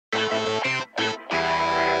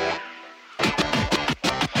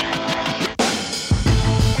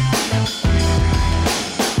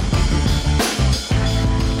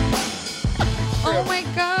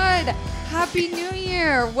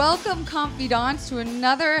Welcome, confidants, to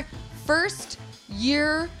another first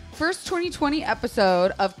 2020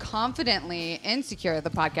 episode of Confidently Insecure, the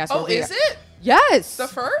podcast. Oh, is it? Yes. The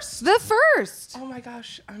first? The first. Oh my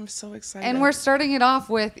gosh, I'm so excited. And we're starting it off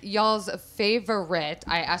with y'all's favorite.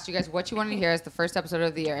 I asked you guys what you wanted to hear as the first episode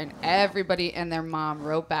of the year, and everybody and their mom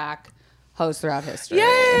wrote back Hoes Throughout History.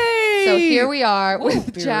 Yay! So here we are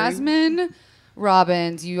with Barry. Jasmine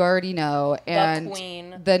Robbins, you already know, and the queen.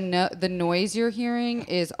 The noise you're hearing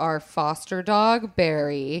is our foster dog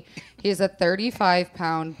Barry. He is a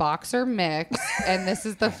 35-pound boxer mix, and this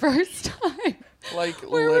is the first time like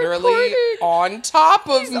we're literally recording. on top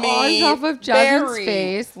of He's me. on top of Jasmine's Barry.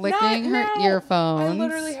 face, licking her Not now. earphones. I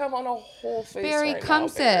literally have on a whole face. Barry, right come now,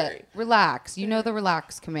 sit. Barry. Relax. You know the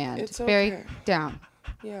relax command. It's Barry, okay. down.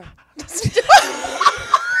 Yeah.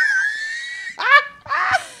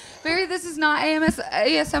 Barry, this is not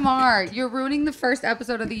ASMR. You're ruining the first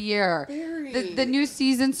episode of the year. Barry. The new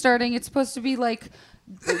season starting. It's supposed to be like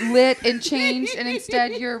lit and changed, and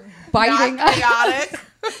instead you're biting. Not chaotic.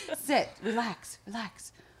 Sit. Relax.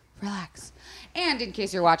 Relax. Relax. And in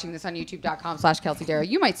case you're watching this on youtube.com/Kelsey Darrow,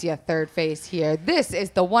 you might see a third face here. This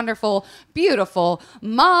is the wonderful, beautiful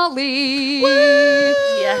Molly.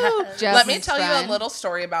 Yeah. Let me Jasmine's tell you friend. a little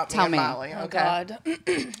story about Tell me me. and Molly. Oh, Okay. God.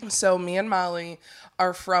 So me and Molly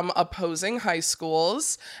are from opposing high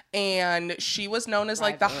schools, and she was known as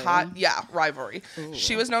like the hot, rivalry. Ooh.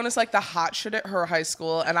 She was known as like the hot shit at her high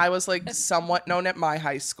school, and I was like somewhat known at my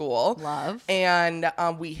high school. Love. And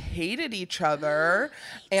we hated each other,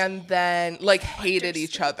 and then like hated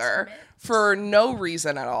each other for no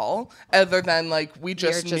reason at all, other than like we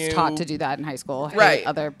just You're just knew. taught to do that in high school. Hate Right.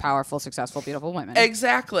 other powerful, successful, beautiful women.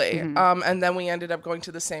 Exactly. Mm-hmm. And then we ended up going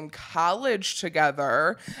to the same college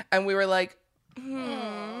together, and we were like,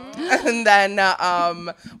 and then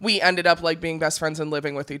we ended up like being best friends and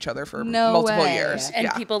living with each other for No multiple way. years. And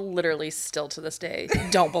Yeah. people literally still to this day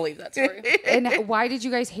don't believe that story. And why did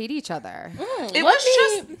you guys hate each other? It was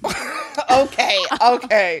just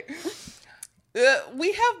okay.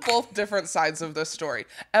 We have both different sides of this story.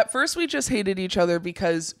 At first, we just hated each other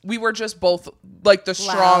because we were just both like the Loud,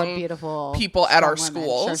 strong, beautiful people at our strong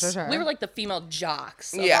women. schools. Sure. We were like the female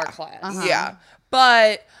jocks of Yeah. our class. Uh-huh. Yeah.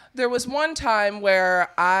 But there was one time where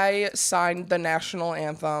I signed the national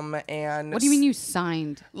anthem and... What do you mean you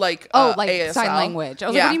signed? Like, Like ASL. sign language. I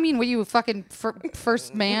was like, Yeah. what do you mean? Were you a fucking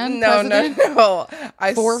first man? No, president? no.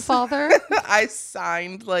 Forefather? I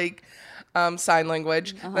signed like sign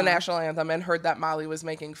language, the national anthem, and heard that Molly was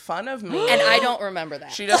making fun of me. And I don't remember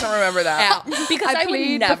that. She doesn't remember that. Ow. Because I would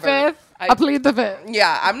plead never. the fifth. I plead the fifth.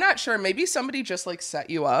 Yeah, I'm not sure. Maybe somebody just like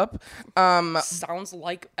set you up. Sounds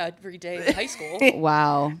like every day in high school.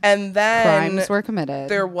 Wow. And then Crimes were committed.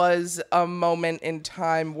 there was a moment in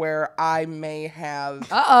time where I may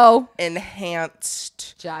have Uh-oh.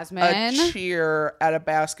 enhanced Jasmine. a cheer at a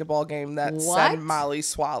basketball game that What? said Molly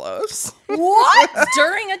Swallows. What?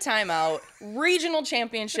 During a timeout, regional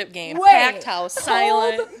championship game, Wait. packed house,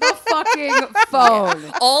 silent. Hold the fucking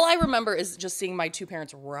phone. All I remember is just seeing my two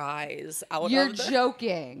parents rise out You're of the...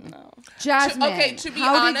 joking. Jasmine, Okay, to be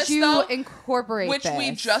how honest, did you though, incorporate Which this?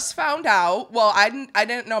 we just found out. Well, I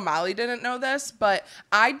didn't know, Molly didn't know this, but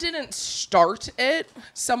I didn't start it.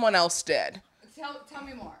 Someone else did. Tell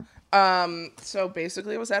me more. So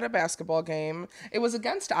basically it was at a basketball game. It was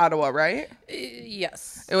against Ottawa, right?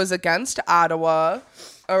 Yes. It was against Ottawa,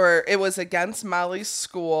 or it was against Molly's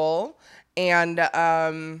school. And,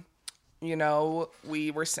 you know,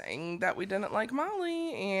 we were saying that we didn't like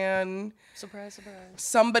Molly, and Surprise, surprise.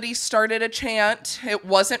 somebody started a chant. It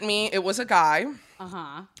wasn't me. It was a guy.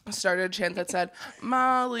 Uh-huh. Started a chant that said,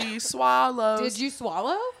 Molly Swallows. Did you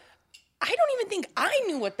swallow? I don't even think I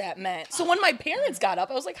knew what that meant. So when my parents got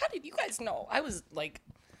up, I was like, how did you guys know? I was like,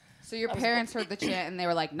 So your parents heard the chant and they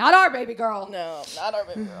were like, not our baby girl. no, not our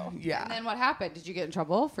baby girl. Yeah. And then what happened? Did you get in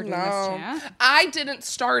trouble for doing this No, chant? I didn't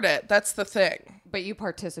start it. That's the thing. But you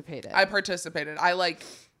participated. I participated. I like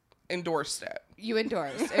endorsed it. You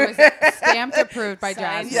endorsed. It was stamped approved by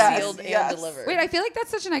Signed, Jasmine. Yes, sealed, yes. and delivered. Wait, I feel like that's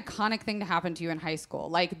such an iconic thing to happen to you in high school.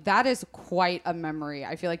 Like, that is quite a memory.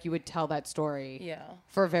 I feel like you would tell that story Yeah.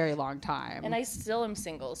 for a very long time. And I still am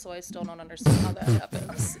single, so I still don't understand how that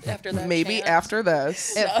happens after that Maybe chant. after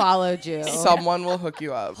this, It followed you. someone will hook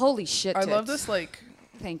you up. Holy shit, I love tits. this, like,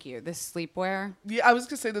 Thank you. This sleepwear. yeah, I was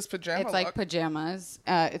going to say this pajama It's like look. pajamas.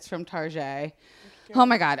 It's from Target. Oh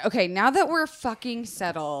my God. Okay, now that we're fucking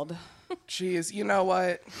settled, Jeez, you know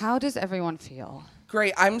what? how does everyone feel?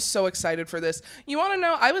 Great. I'm so excited for this. You want to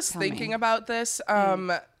know? I was Tell thinking me. about this.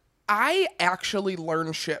 I actually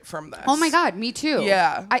learn shit from this. Oh my God, me too.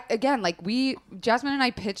 Yeah. Jasmine and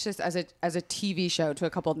I pitched this as a TV show to a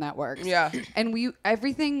couple of networks. Yeah. And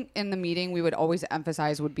everything in the meeting we would always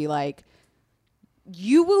emphasize would be like,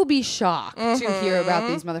 you will be shocked to hear about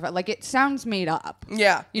these motherfuckers. Like, it sounds made up.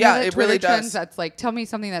 Yeah. You know yeah, that it Twitter really trends does. that's like, tell me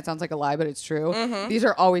something that sounds like a lie, but it's true. These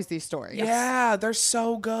are always these stories. Yeah, they're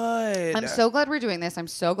so good. I'm so glad we're doing this. I'm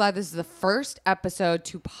so glad this is the first episode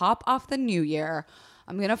to pop off the new year.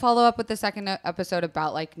 I'm going to follow up with the second episode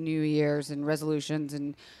about like New Year's and resolutions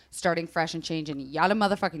and starting fresh and change and yada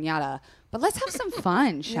motherfucking yada. But let's have some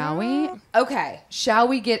fun, shall we? Okay. Shall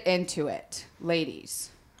we get into it, ladies?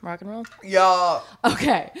 Rock and roll. Yeah.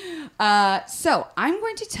 Okay. So I'm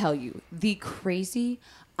going to tell you the crazy,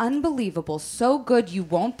 unbelievable, so good you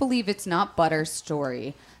won't believe it's not butter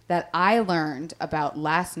story that I learned about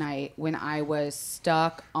last night when I was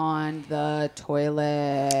stuck on the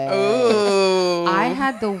toilet. Ooh. I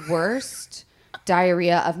had the worst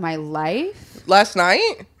diarrhea of my life. Last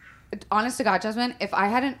night? Honest to God, Jasmine, if I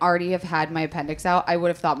hadn't already have had my appendix out, I would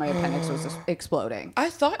have thought my appendix was just exploding. I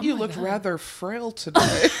thought you looked rather frail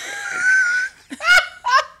today.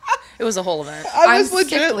 It was a whole event. I was I'm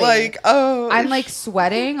legit sickly. like, oh. I'm like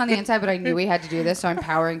sweating on the inside, but I knew we had to do this, so I'm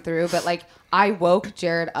powering through. But like, I woke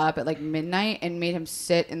Jared up at like midnight and made him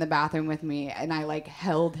sit in the bathroom with me, and I like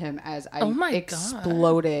held him as I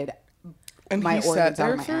exploded and my he organs sat out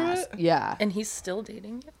there of my for ass. it? Yeah, And he's still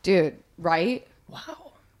dating you? dude, right? Wow.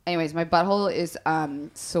 Anyways, my butthole is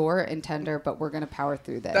sore and tender, but we're gonna power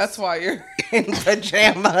through this. That's why you're in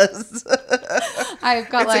pajamas. I've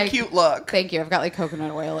got It's like a cute look. Thank you. I've got like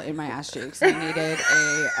coconut oil in my ass cheeks. I needed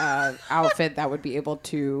a outfit that would be able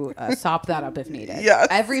to sop that up if needed. Yes.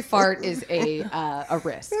 Every fart is a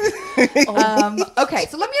risk. Okay,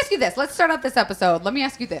 so let me ask you this. Let's start out this episode. Let me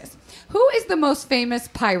ask you this. Who is the most famous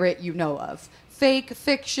pirate you know of? Fake,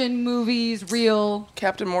 fiction, movies, real?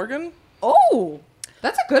 Captain Morgan? Oh,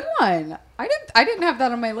 that's a good one. I didn't have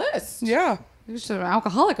that on my list. Yeah. You're just an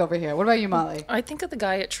alcoholic over here. What about you, Molly? I think of the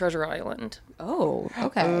guy at Treasure Island. Oh,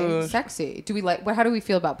 okay. Sexy. Do we like? How do we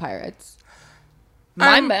feel about pirates?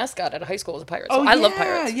 My mascot at high school was a pirate, so I love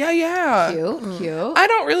pirates. Yeah. Cute. I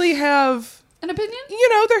don't really have, An opinion? you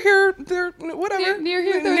know, they're here, they're whatever. Near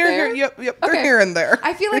here, they're Near there? here, yep, they're Okay. here and there.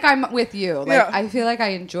 I feel like I'm with you. Like Yeah. I feel like I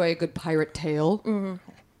enjoy a good pirate tale.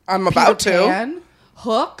 I'm about Peter to. Pan,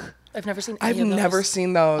 Hook. I've never seen I've any of those. never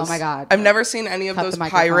seen those. Oh my God. I've never seen any of Cut those the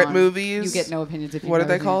pirate microphone. movies. You get no opinions if you. What are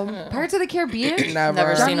they called? Pirates of the Caribbean.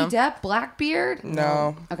 Never. seen Johnny 'em. Depp, Blackbeard.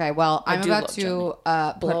 No. Okay, well, I'm do about love to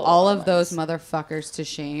put Blow all all of my those motherfuckers to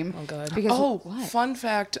shame. Oh, God. Because Oh, what? fun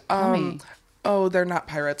fact. me. Oh, they're not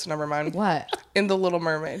pirates. Never mind. What? In The Little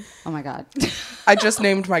Mermaid. Oh my God. I just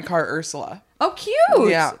named my car Ursula. Oh, cute.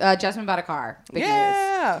 Yeah. Jasmine bought a car. Big news.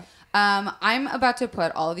 Yeah. I'm about to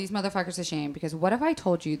put all of these motherfuckers to shame because what if I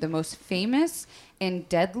told you the most famous and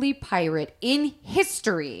deadly pirate in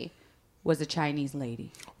history was a Chinese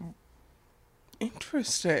lady?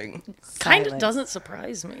 Interesting. Kind of Silence. doesn't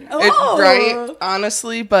surprise me. Right?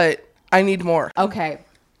 Honestly, but I need more. Okay.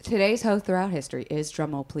 Today's host throughout history is,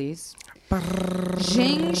 drumroll please,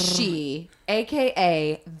 Jing Shi,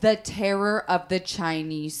 a.k.a. the Terror of the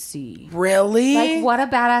Chinese Sea. Really? Like, what a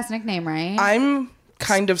badass nickname, right? I'm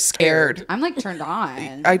kind of scared. I'm like turned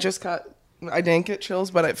on. I didn't get chills,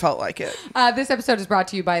 but it felt like it. This episode is brought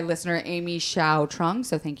to you by listener Amy Xiao Trung.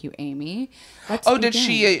 So thank you, Amy. Let's Did begin.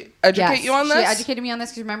 she educate you on this? She educated me on this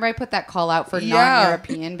because remember I put that call out for Yeah.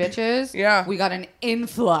 non-European bitches? Yeah. We got an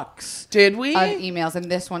influx Did we? of emails, and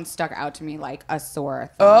this one stuck out to me like a sore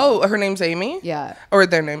thumb. Oh, her name's Amy? Yeah. Or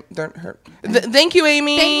their name, her. Thank you,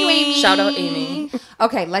 Amy. Thank you, Amy. Shout out Amy.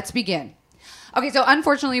 Okay, let's begin. Okay, so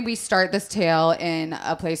unfortunately, we start this tale in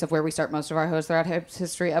a place of where we start most of our hosts throughout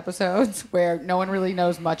history episodes, where no one really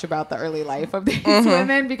knows much about the early life of these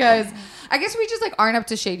women, because I guess we just like aren't up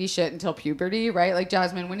to shady shit until puberty, right? Like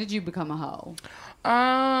Jasmine, when did you become a hoe?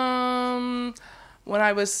 When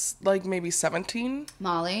I was like maybe 17.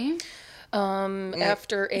 Molly,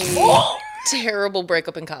 After a terrible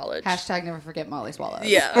breakup in college. hashtag never forget Molly Swallows.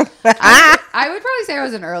 Yeah. I would probably say I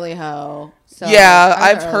was an early hoe. So Yeah,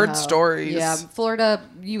 I was I've an heard early hoe. stories. Yeah, Florida,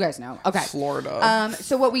 you guys know. Okay. Florida.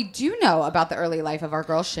 So what we do know about the early life of our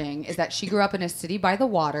girl Xing is that she grew up in a city by the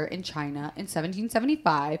water in China in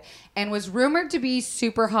 1775 and was rumored to be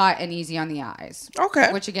super hot and easy on the eyes.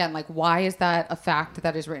 Okay. Which again, like, why is that a fact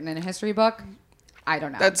that is written in a history book? I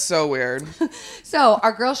don't know. That's so weird. So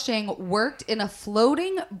our girl Xing worked in a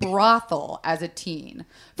floating brothel as a teen.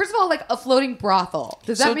 First of all, like a floating brothel.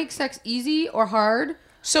 Does that So- make sex easy or hard?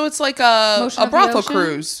 So it's like a Motion of the brothel ocean?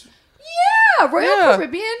 cruise. Royal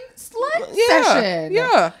Caribbean slut session.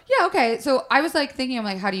 Yeah. Yeah, okay. So I was like thinking, I'm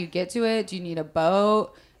like, how do you get to it? Do you need a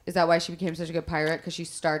boat? Is that why she became such a good pirate? Because she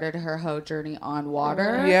started her hoe journey on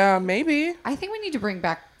water? Yeah, maybe. I think we need to bring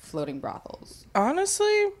back floating brothels.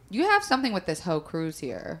 Honestly. You have something with this hoe cruise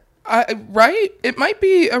here. Right? It might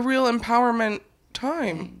be a real empowerment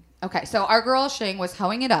time. Okay, so our girl Xing was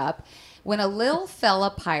hoeing it up when a little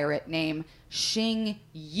fella pirate named Xing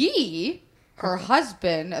Yi, her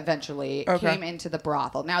husband, eventually came into the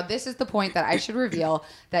brothel. Now, this is the point that I should reveal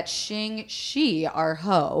that Xing Shi, our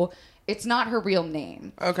hoe, it's not her real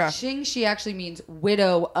name. Okay. Xing Shi actually means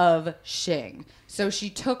widow of Xing. So she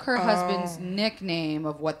took her husband's nickname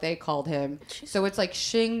of what they called him. So it's like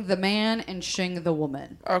Xing the man and Xing the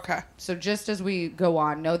woman. Okay. So just as we go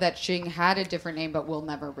on, know that Xing had a different name, but we'll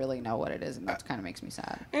never really know what it is, and that kind of makes me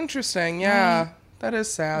sad. Interesting. Yeah. That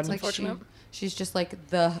is sad. It's like she's just like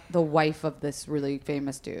the wife of this really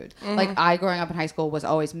famous dude. Like I, growing up in high school, was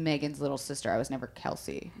always Megan's little sister. I was never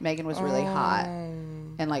Kelsey. Megan was really hot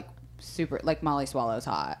and like super, like Molly Swallow's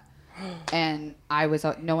hot. And I was,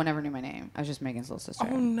 no one ever knew my name. I was just Megan's little sister.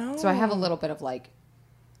 Oh, no. So I have a little bit of like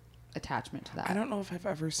attachment to that. I don't know if I've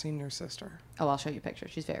ever seen your sister. Oh, I'll show you a picture.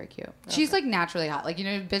 She's very cute. Okay. She's like naturally hot. Like, you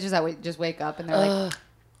know, bitches that just wake up and they're like,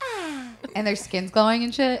 and their skin's glowing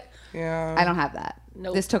and shit. Yeah. I don't have that.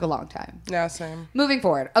 Nope. This took a long time. Yeah, same. Moving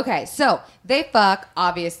forward. Okay, so they fuck,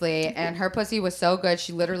 obviously, and her pussy was so good,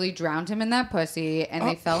 she literally drowned him in that pussy, and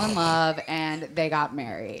they fell in love, and they got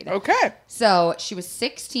married. Okay. So she was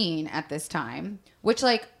 16 at this time, which,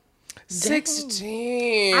 like...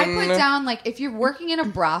 16. I put down, like, if you're working in a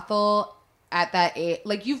brothel at that age,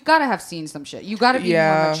 like, you've got to have seen some shit. You got to be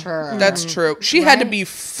more mature. That's true. She had to be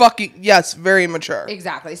very mature.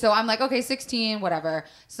 Exactly. So I'm like, okay, 16, whatever.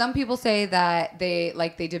 Some people say that they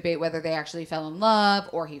debate whether they actually fell in love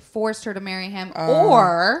or he forced her to marry him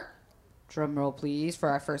or, drum roll please, for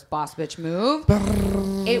our first boss bitch move,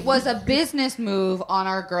 it was a business move on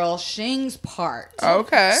our girl Xing's part.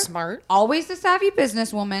 Okay. Smart. Always a savvy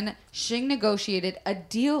businesswoman, Xing negotiated a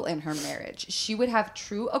deal in her marriage. She would have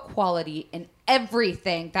true equality in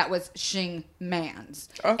everything that was Xing man's,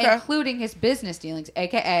 including his business dealings,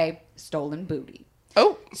 aka stolen booty.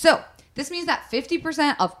 Oh. So this means that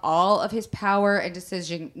 50% of all of his power and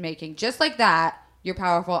decision making, just like that, you're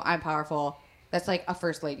powerful, I'm powerful. That's like a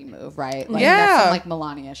first lady move, right? Like, that's some like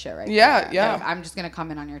Melania shit right there. Yeah. Like, I'm just going to come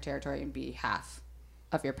in on your territory and be half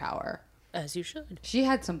of your power. As you should. She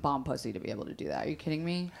had some bomb pussy to be able to do that. Are you kidding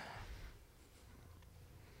me?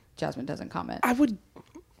 Jasmine doesn't comment. I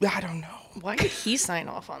don't know. Why did he sign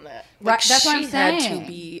off on that? Right, that's what I'm saying. She had to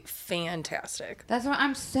be fantastic. That's what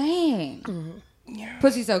I'm saying. Yeah.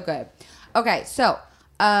 Pussy's so good. Okay, so,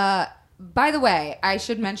 by the way, I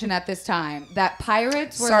should mention at this time that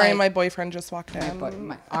pirates were Sorry, like... my boyfriend just walked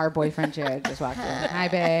in. Our boyfriend Jared just walked in. Hi,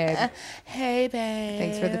 babe. Hey, babe.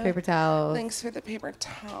 Thanks for the paper towels. Thanks for the paper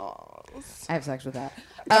towels. I have sex with that.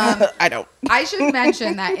 I don't. I should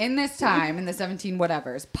mention that in this time, in the 17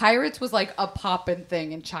 whatevers, pirates was like a poppin'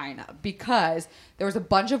 thing in China because there was a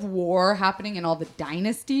bunch of war happening in all the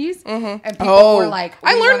dynasties. And people were like...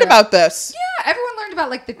 I learned about this. Yeah, everyone learned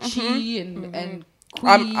about like the Qi and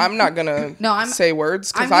Queen. I'm not going to say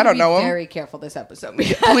words because I'm I don't know I'm them. very careful this episode.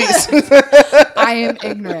 Please. I am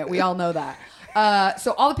ignorant. We all know that.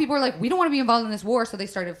 So all the people were like, we don't want to be involved in this war. So they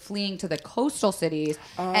started fleeing to the coastal cities.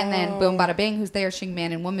 And then boom, bada bing, who's there? Xing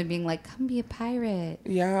man and woman being like, come be a pirate.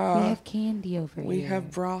 Yeah. We have candy over here. We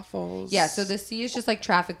have brothels. Yeah, so the sea is just like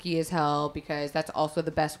trafficky as hell because that's also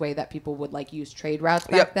the best way that people would like use trade routes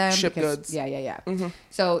back then. Ship because, goods. Yeah.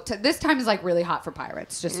 So this time is like really hot for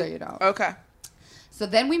pirates, just so you know. Okay. So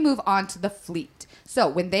then we move on to the fleet. So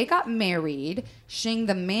when they got married, Xing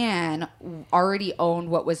the man already owned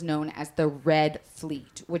what was known as the Red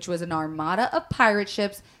Fleet, which was an armada of pirate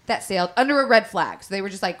ships that sailed under a red flag. So they were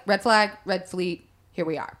just like, red flag, Red Fleet, here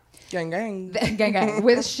we are. Gang, gang. Gang.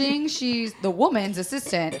 With Xing, she's the woman's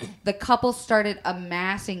assistant, the couple started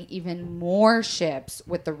amassing even more ships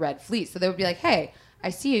with the Red Fleet. So they would be like, hey, I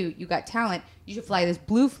see you got talent. You should fly this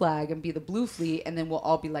blue flag and be the blue fleet, and then we'll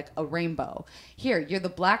all be like a rainbow. Here, you're the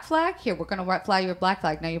black flag. Here, we're going to fly your black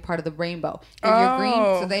flag. Now you're part of the rainbow. Here, you're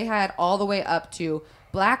green. So they had all the way up to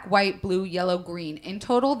black, white, blue, yellow, green. In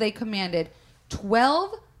total, they commanded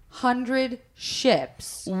 1,200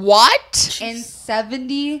 ships. What? And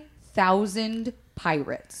 70,000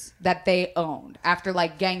 pirates that they owned after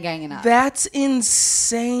like ganging up. That's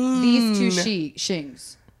insane. These two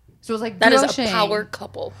Xings. So it was like that is a Xing, power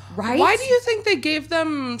couple, right? Why do you think they gave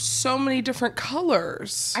them so many different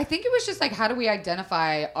colors? I think it was just like, how do we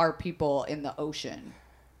identify our people in the ocean?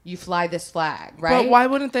 You fly this flag, right? But why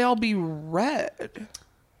wouldn't they all be red?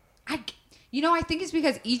 You know, I think it's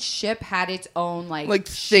because each ship had its own like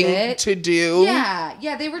thing shit. to do.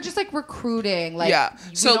 Yeah, they were just like recruiting. Like, Yeah.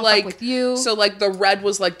 we So don't like fuck with you. So like the red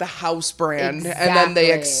was like the house brand, and then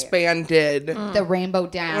they Exactly. expanded. The rainbow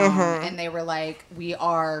down, and they were like, we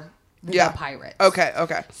are the pirates.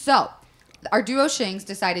 Okay. So our duo Shings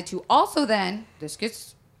decided to also then this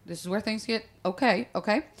is where things get okay.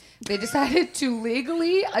 They decided to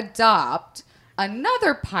legally adopt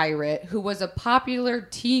another pirate who was a popular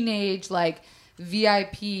teenage like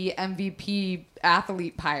VIP MVP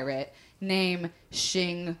athlete pirate named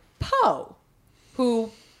Xing Po, who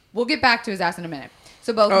we'll get back to his ass in a minute.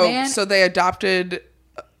 So both So they adopted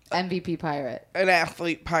MVP pirate. an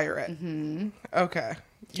athlete pirate. Mm-hmm. Okay.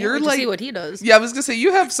 You're like see what he does. Yeah, I was gonna say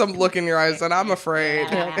you have some look in your eyes, and I'm afraid.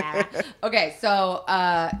 Okay, so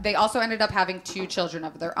they also ended up having 2 children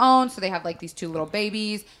of their own. So they have like these 2 little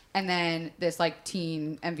babies, and then this like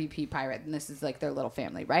teen MVP pirate, and this is like their little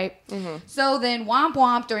family, right? Mm-hmm. So then Womp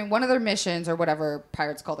Womp during one of their missions or whatever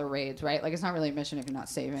pirates call their raids, right? Like it's not really a mission if you're not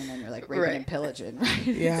saving and you're like raping and pillaging, right?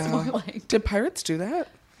 Yeah. It's more like, Did pirates do that?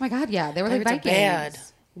 oh my god, yeah, they were Pirates like are Vikings. bad.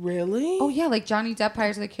 Really? Oh yeah, like Johnny Depp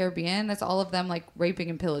Pirates of the Caribbean. That's all of them like raping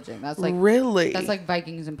and pillaging. That's like really. That's like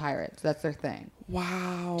Vikings and pirates. That's their thing.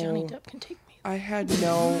 Wow. Johnny Depp can take me. I had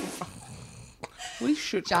no. We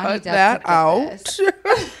should Johnny cut Depp that could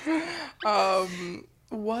get out.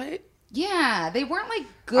 What? Yeah, they weren't like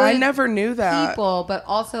good. I never knew that. People, but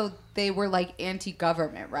also they were like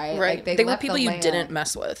anti-government, right? Right. Like, they were left people the you land. didn't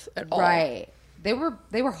mess with at all. Right. They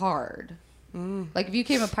were hard. Like if you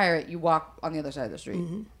became a pirate, you walk on the other side of the street.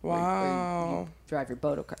 Mm-hmm. Wow. You drive your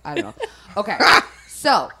boat. I don't know. Okay.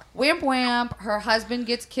 So Wamp Wamp, her husband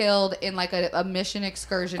gets killed in like a mission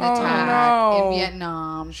excursion attack in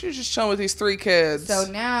Vietnam. She's just chilling with these 3 kids. So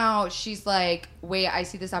now she's like, wait, I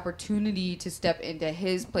see this opportunity to step into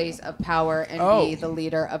his place of power and be the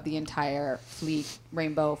leader of the entire fleet,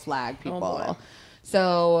 rainbow flag people. boy.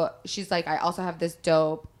 So she's like, I also have this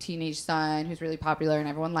dope teenage son who's really popular and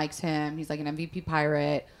everyone likes him. He's like an MVP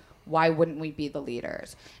pirate. Why wouldn't we be the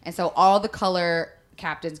leaders? And so all the color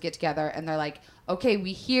captains get together and they're like, okay,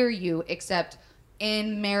 we hear you, except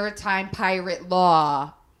in maritime pirate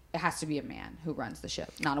law, it has to be a man who runs the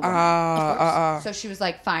ship, not a woman. Of course. So she was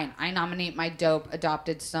like, fine, I nominate my dope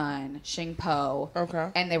adopted son, Xing Po.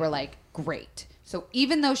 Okay. And they were like, great. So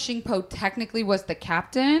even though Xing Po technically was the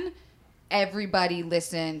captain, everybody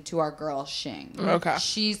listened to our girl Xing. Okay.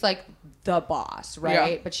 She's like the boss,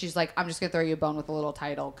 right? Yeah. But she's like, I'm just going to throw you a bone with a little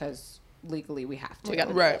title because legally we have to. We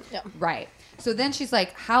got Right. Yeah. Right. So then she's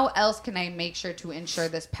like, how else can I make sure to ensure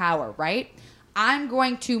this power, right? I'm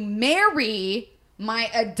going to marry my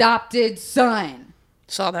adopted son.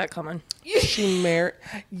 Saw that coming. She married.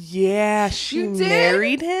 Yeah, she You did?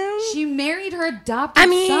 married him. She married her adopted I son.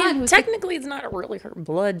 mean, who's technically, it's not really her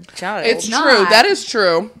blood child. It's not. true. That is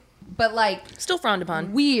true. but like still frowned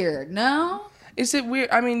upon. weird, no? Is it weird?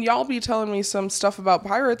 I mean, y'all be telling me some stuff about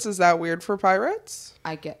pirates. Is that weird for pirates?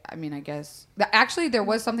 I guess. Actually, there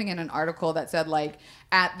was something in an article that said, like,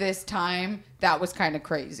 at this time, that was kind of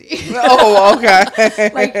crazy. Oh, okay.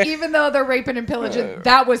 Like, even though they're raping and pillaging,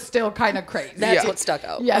 that was still kind of crazy. That's Yeah. what stuck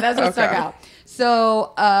out. Yeah, that's what stuck Okay. out.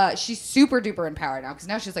 So she's super duper empowered now because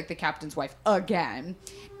now she's like the captain's wife again.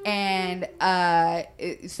 And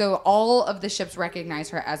so all of the ships recognize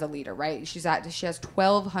her as a leader, right? She has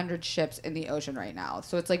 1,200 ships in the ocean right now.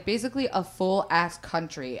 So it's like basically a full ass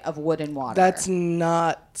country of wood and water. That's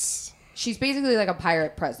nuts. She's basically like a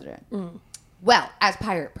pirate president. Well, as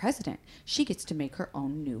pirate president, she gets to make her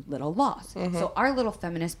own new little laws. So our little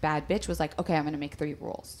feminist bad bitch was like, okay, I'm going to make 3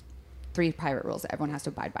 rules. 3 pirate rules that everyone has to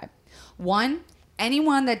abide by. 1,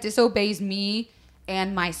 anyone that disobeys me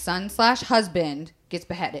and my son/husband gets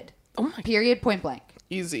beheaded. Oh my. Period, point blank.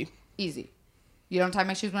 Easy. Easy. You don't tie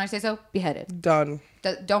my shoes when I say so? Beheaded. Done.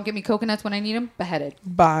 Don't give me coconuts when I need them? Beheaded.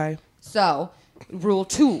 Bye. So, rule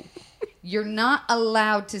 2. You're not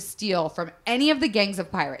allowed to steal from any of the gangs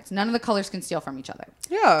of pirates. None of the colors can steal from each other.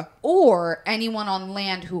 Yeah. Or anyone on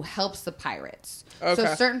land who helps the pirates. So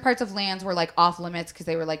Okay. certain parts of lands were like off limits because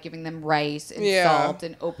they were like giving them rice and Yeah. salt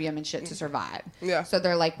and opium and shit to survive. Yeah. So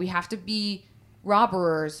they're like, we have to be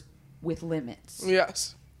robberers with limits.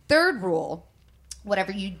 Yes. 3rd rule,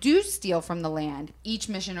 whatever you do steal from the land, each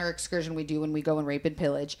mission or excursion we do when we go and rape and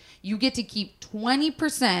pillage, you get to keep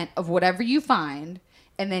 20% of whatever you find,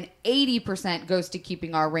 and then 80% goes to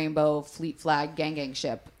keeping our rainbow fleet flag gang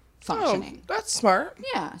ship functioning. Oh, that's smart.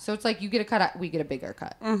 Yeah, so it's like you get a cut, we get a bigger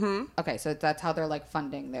cut. Mm-hmm. Okay, so that's how they're like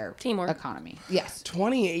funding their Teamwork. economy. Yes.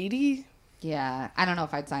 2080? Yeah, I don't know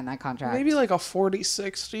if I'd sign that contract. Maybe like a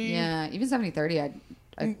 40-60. Yeah, even 70-30,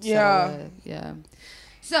 I'd Yeah. settle with. Yeah.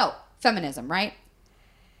 So, feminism, right?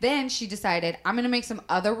 Then she decided, I'm going to make some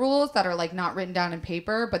other rules that are like not written down in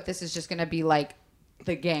paper, but this is just going to be like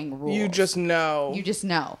the gang rules. You just know. You just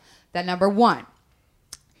know that number 1,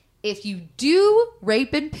 if you do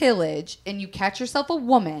rape and pillage and you catch yourself a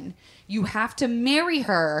woman, you have to marry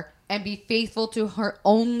her and be faithful to her,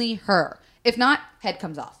 only her. If not, head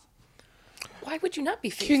comes off. Why would you not be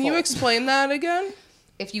faithful? Can you explain that again?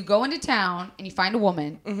 If you go into town and you find a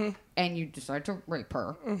woman and you decide to rape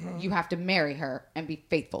her, you have to marry her and be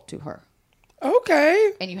faithful to her.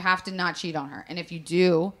 Okay. And you have to not cheat on her. And if you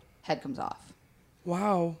do, head comes off.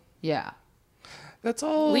 Wow. Yeah. That's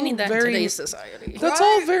all. We need that in very, today's society. That's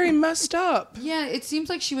all very messed up. Yeah, it seems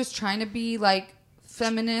like she was trying to be like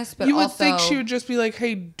feminist, but You would also think she would just be like,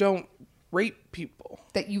 "Hey, don't rape people."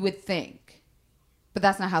 that you would think. But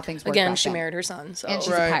that's not how things work. Again, back she then. married her son, so And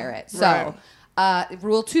she's Right, a pirate. So, right.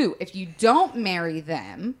 rule 2, if you don't marry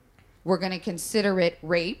them, we're going to consider it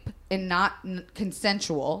rape and not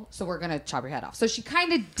consensual. So we're going to chop your head off. So she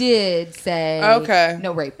kind of did say, Okay.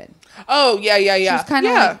 no raping. Oh yeah. She was kind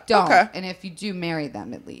of like, don't. Okay. And if you do marry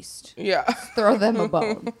them, at least Yeah. throw them a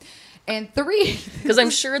bone. And 3, because I'm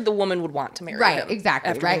sure the woman would want to marry him. right, exactly,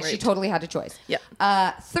 after right. being She raped. totally had a choice.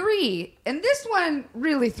 Yeah. 3, and this one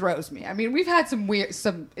really throws me. I mean, we've had some weird,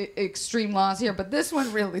 extreme laws here, but this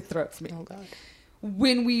one really throws me. Oh God.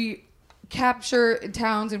 When we capture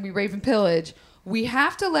towns and we rape and pillage, we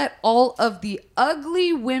have to let all of the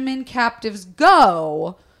ugly women captives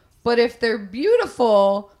go. But if they're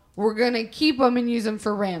beautiful, we're going to keep them and use them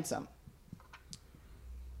for ransom.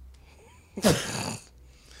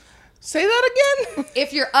 Say that again.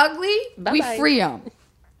 If you're ugly, we Bye-bye. free them.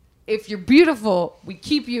 If you're beautiful, we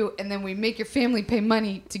keep you and then we make your family pay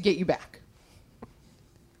money to get you back.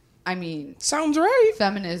 I mean, Sounds right.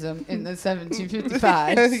 feminism in the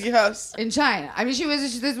 1755. Yes. In China. I mean,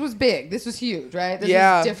 this was big. This was huge, right? This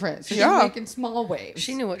Yeah. was different. So Yeah. she was making small waves.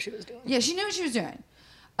 She knew what she was doing. Yeah, she knew what she was doing.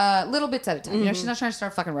 Little bits at a time. You know, she's not trying to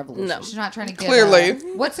start a fucking revolution. No. She's not trying to get Clearly.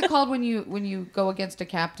 what's it called when you go against a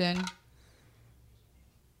captain?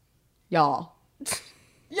 Y'all.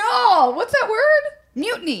 Y'all, what's that word?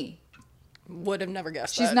 Mutiny. Would have never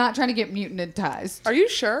guessed She's that. not trying to get mutinized. Are you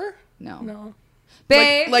sure? No. No.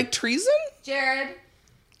 Babe. Like treason? Jared.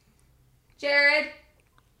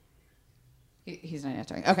 He's not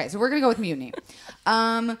answering. Okay, so we're gonna go with mutiny.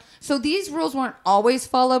 So these rules weren't always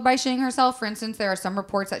followed by Shang herself. For instance, there are some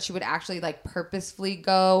reports that she would actually like purposefully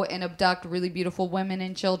go and abduct really beautiful women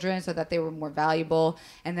and children so that they were more valuable.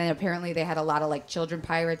 And then apparently they had a lot of like children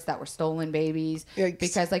pirates that were stolen babies. Yikes.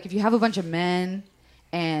 Because like if you have a bunch of men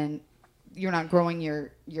and you're not growing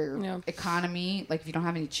your Yeah. economy, like if you don't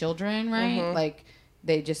have any children, right? Like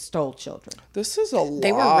they just stole children. This is a lot.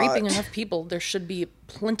 They were raping enough people. There should be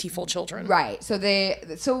plentiful children. Right.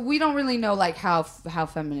 So we don't really know like how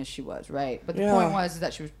feminist she was, right? But the Yeah. point was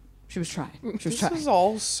that she was trying. She was This trying. is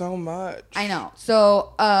all so much. I know.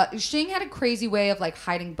 So Xing had a crazy way of like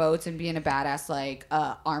hiding boats and being a badass like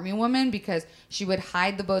army woman because she would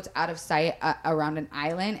hide the boats out of sight around an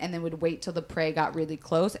island and then would wait till the prey got really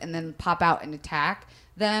close and then pop out and attack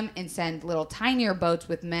them and send little tinier boats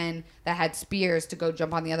with men that had spears to go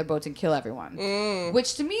jump on the other boats and kill everyone.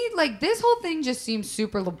 Which to me, like this whole thing just seems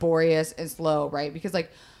super laborious and slow, right? Because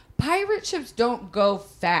like pirate ships don't go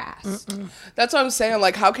fast. That's what I'm saying.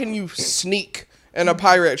 Like, how can you sneak in a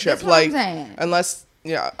pirate ship? That's what I'm Like, saying. unless,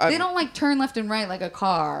 yeah. They don't like turn left and right like a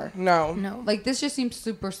car. No. No. Like this just seems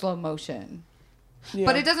super slow motion. Yeah.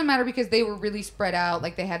 But it doesn't matter because they were really spread out.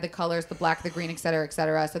 Like they had the colors, the black, the green, et cetera, et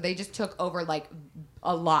cetera. So they just took over like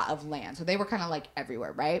a lot of land. So they were kind of like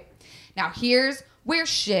everywhere, right? Now here's where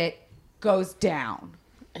shit goes down.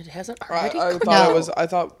 It hasn't I already. thought No. it was. I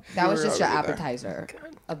thought That we was were just your already there. appetizer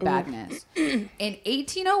of badness. In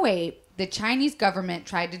 1808, the Chinese government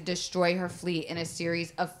tried to destroy her fleet in a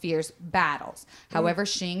series of fierce battles. However,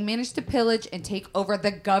 Xing managed to pillage and take over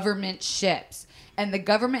the government ships. And the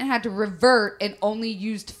government had to revert and only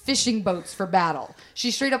used fishing boats for battle.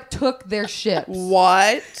 She straight up took their ships.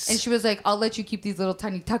 What? And she was like, I'll let you keep these little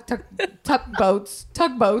tiny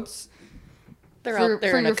tugboats They're for- out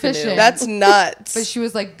there for in your a canoe. fishing. That's nuts. but she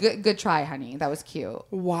was like, good try, honey. That was cute.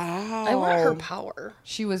 Wow. I want her power.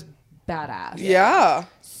 She was badass. Yeah.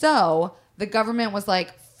 So the government was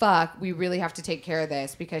like, fuck, we really have to take care of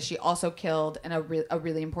this because she also killed a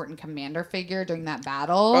really important commander figure during that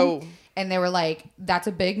battle. Oh. And they were like, that's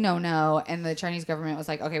a big no-no. And the Chinese government was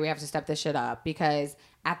like, okay, we have to step this shit up because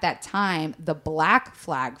at that time, the Black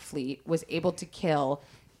Flag Fleet was able to kill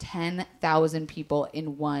 10,000 people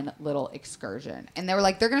in one little excursion. And they were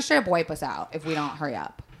like, they're going to straight up wipe us out if we don't hurry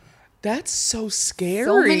up. That's so scary.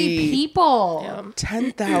 So many people. Yeah.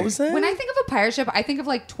 10,000? When I think of a pirate ship, I think of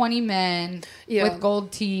like 20 men Yeah. with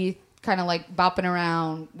gold teeth, kind of like bopping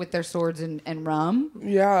around with their swords and rum.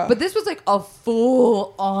 Yeah. But this was like a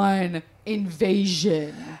full-on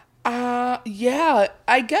invasion. Yeah.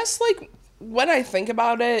 I guess, like, when I think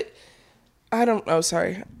about it, I don't know,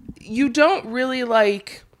 sorry. You don't really,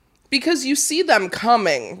 like... Because you see them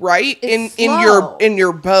coming, right? It's in slow.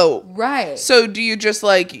 your boat. Right. So do you just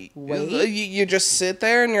like Wait? you just sit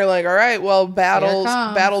there and you're like, all right, well,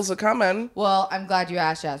 battles are coming. Well, I'm glad you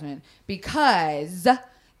asked, Jasmine, because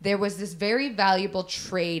there was this very valuable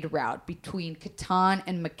trade route between Catan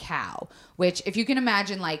and Macau, which, if you can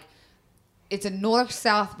imagine, like, it's a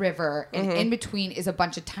north-south river, and in between is a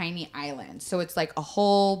bunch of tiny islands. So it's like a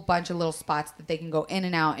whole bunch of little spots that they can go in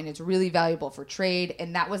and out, and it's really valuable for trade.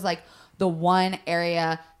 And that was like the one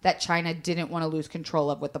area that China didn't want to lose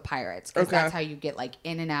control of with the pirates, because that's how you get like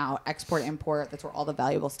in and out, export, import. That's where all the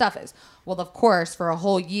valuable stuff is. Well, of course, for a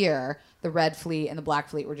whole year, the Red Fleet and the Black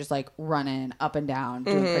Fleet were just like running up and down,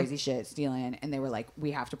 doing crazy shit, stealing. And they were like,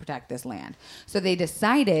 we have to protect this land. So they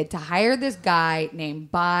decided to hire this guy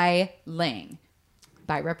named Bai Ling.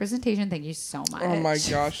 By representation, thank you so much. Oh my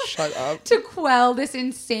gosh, shut up. To quell this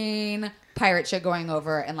insane pirate ship going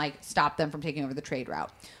over and like stop them from taking over the trade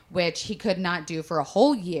route, which he could not do for a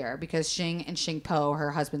whole year because Xing and Xing Po,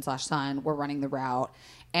 her husband/son, were running the route.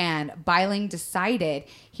 And Bai Ling decided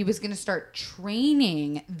he was going to start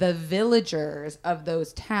training the villagers of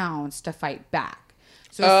those towns to fight back.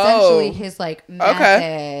 So essentially his like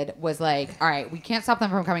method was like, all right, we can't stop them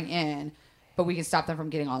from coming in, but we can stop them from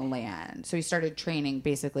getting on land. So he started training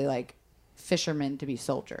basically like fishermen to be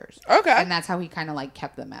soldiers. Okay. And that's how he kind of like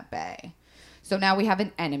kept them at bay. So now we have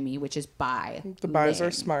an enemy, which is Bai. The Bais are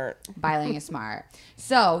Ling. smart. Bai Ling is smart.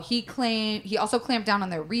 So he also clamped down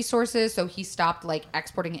on their resources. So he stopped like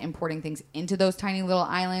exporting and importing things into those tiny little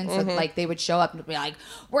islands. So like they would show up and be like,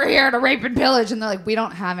 we're here to rape and pillage. And they're like, we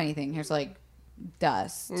don't have anything. Here's like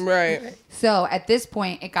dust. Right. So at this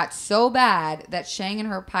point, it got so bad that Shang and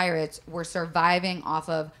her pirates were surviving off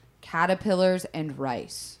of caterpillars and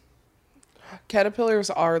rice. Caterpillars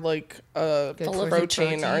are like Full of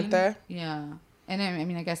protein, aren't they? Yeah. And I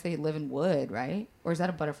mean, I guess they live in wood, right? Or is that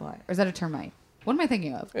a butterfly? Or is that a termite? What am I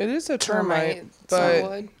thinking of? It is a termite, Termite, but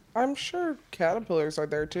wood. I'm sure caterpillars are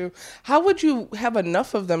there too. How would you have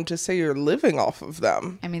enough of them to say you're living off of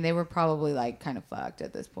them? I mean, they were probably like kind of fucked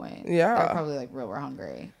at this point. Yeah. They were probably like real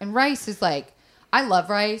hungry. And rice is like, I love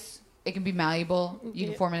rice. It can be malleable. You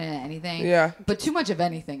can form it into anything. Yeah. But too much of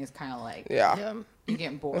anything is kind of like, Yeah. you're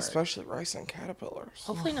getting bored. Especially rice and caterpillars.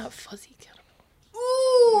 Hopefully not fuzzy caterpillar.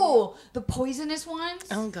 Ooh, the poisonous ones.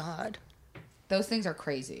 Oh God. Those things are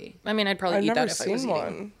crazy. I mean, I'd probably I've eat never that if I was seen eating.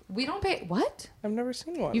 one. We don't pay what? I've never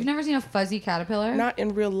seen one. You've never seen a fuzzy caterpillar? Not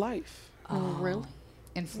in real life. Oh, really?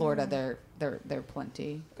 In Florida, they're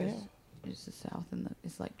plenty. It's the South and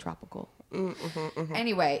it's like tropical.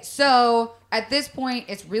 Anyway, so at this point,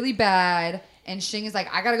 it's really bad. And Xing is like,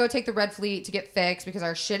 I got to go take the Red Fleet to get fixed because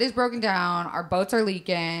our shit is broken down. Our boats are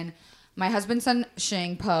leaking. My husband's son,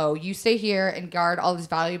 Xing Po, you stay here and guard all this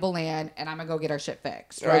valuable land, and I'm going to go get our shit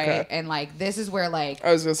fixed, right? Okay. And, like, this is where, like,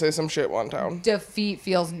 I was going to say some shit one time. defeat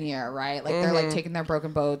feels near, right? Like, they're, like, taking their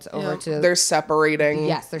broken boats over to... They're separating.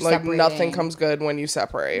 Yes, they're like, separating. nothing comes good when you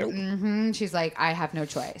separate. She's like, I have no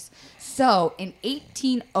choice. So in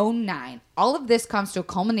 1809, all of this comes to a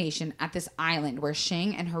culmination at this island where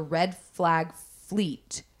Xing and her Red Flag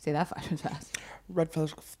fleet, say that 5 times fast. Red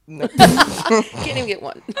flag. No. Can't even get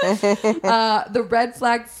one. The Red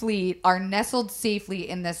Flag fleet are nestled safely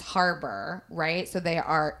in this harbor, right? So they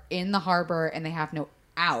are in the harbor and they have no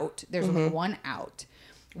out. There's only one out.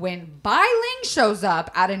 When Bai Ling shows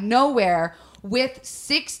up out of nowhere with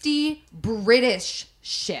 60 British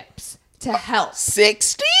ships to help.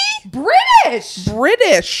 60? British!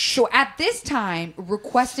 So at this time,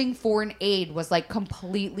 requesting foreign aid was like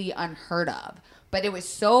completely unheard of. But it was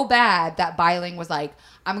so bad that Bai Ling was like,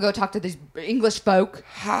 I'm going to go talk to these English folk.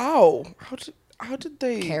 How? How did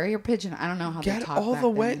they Carrier pigeon. I don't know how they get talk all back the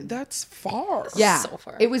way? then. That's far. Yeah. So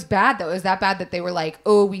far. It was bad, though. It was that bad that they were like,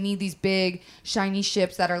 oh, we need these big, shiny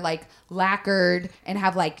ships that are, like, lacquered and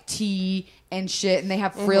have, like, tea and shit. And they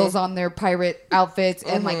have frills on their pirate outfits.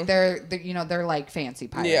 And, like, they're, you know, they're, like, fancy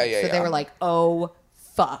pirates. Yeah, so they yeah. were like, oh,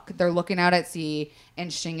 fuck. They're looking out at sea.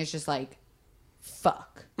 And Xing is just like,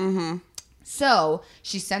 fuck. So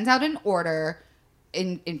she sends out an order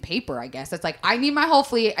in paper, I guess. It's like, I need my whole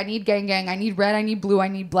fleet. I need gang. I need red. I need blue. I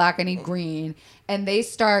need black. I need green. And they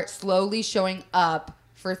start slowly showing up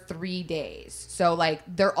for 3 days. So like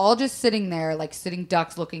they're all just sitting there like sitting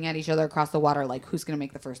ducks looking at each other across the water like who's going to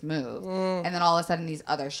make the first move. And then all of a sudden these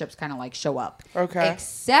other ships kind of like show up. Okay.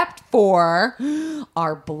 Except for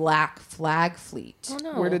our Black Flag fleet. Oh,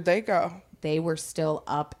 no. Where did they go? They were still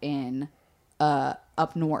up in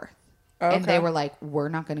up north. And they Okay. were like, we're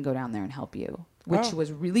not going to go down there and help you. Which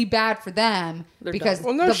was really bad for them because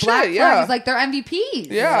done. Well, no the Black shit, Flag yeah. is like their MVPs.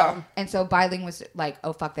 Yeah. And so Bai Ling was like,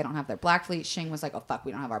 oh fuck, they don't have their Black fleet. Xing was like, oh fuck,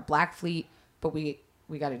 we don't have our Black fleet, but we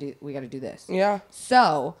gotta do this. Yeah.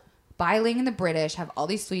 So Bai Ling and the British have all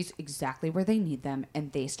these fleets exactly where they need them,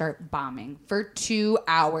 and they start bombing for 2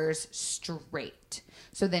 hours straight.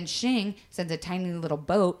 So then Xing sends a tiny little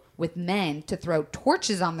boat with men to throw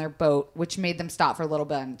torches on their boat, which made them stop for a little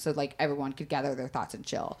bit, and so like everyone could gather their thoughts and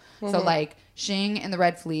chill. So like Xing and the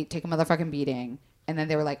Red Fleet take a motherfucking beating, and then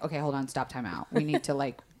they were like, okay, hold on, stop, time out. We need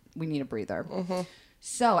to we need a breather.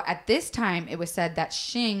 So at this time, it was said that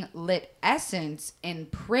Xing lit essence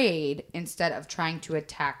and prayed instead of trying to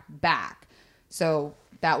attack back. So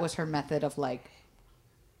that was her method of like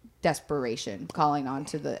desperation, calling on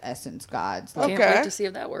to the essence gods. Like, Can't wait to see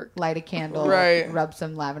if that worked. light a candle, Right. rub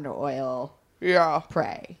some lavender oil, Yeah.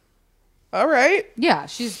 pray. All right. Yeah,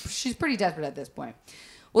 she's pretty desperate at this point.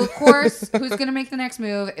 Well, of course, who's going to make the next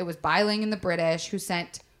move? It was Bai Ling and the British who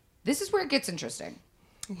sent... This is where it gets interesting.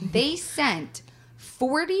 They sent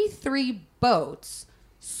 43 boats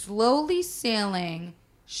slowly sailing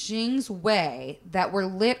Xing's way that were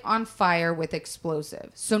lit on fire with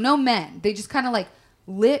explosives. So no men. They just kind of like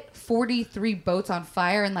lit 43 boats on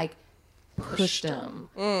fire and like pushed them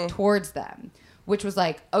towards them. Which was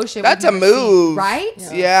like, oh shit. That's we've a never seen- move.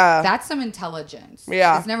 right? Yeah. That's some intelligence.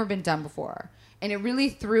 Yeah. It's never been done before. And it really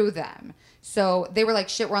threw them. So they were like,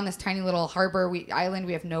 shit, we're on this tiny little harbor island.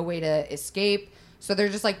 We have no way to escape. So they're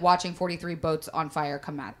just like watching 43 boats on fire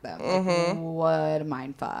come at them. Like, what a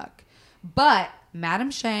mind fuck. But Madame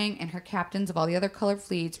Shang and her captains of all the other colored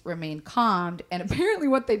fleets remained calmed. And apparently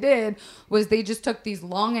what they did was they just took these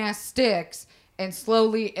long ass sticks and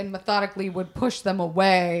slowly and methodically would push them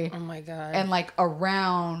away. Oh my God. And like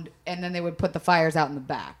around, and then they would put the fires out in the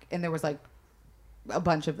back. And there was like a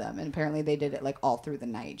bunch of them, and apparently they did it like all through the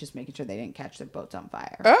night, just making sure they didn't catch their boats on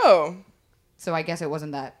fire. Oh. So I guess it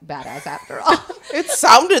wasn't that badass after all. It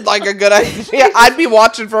sounded like a good idea. I'd be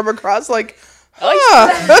watching from across like,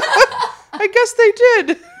 I guess they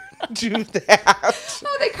did do that.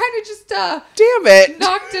 Oh, they kind of just Damn it.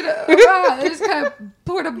 knocked it around. They just kind of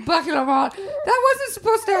poured a bucket of on. That wasn't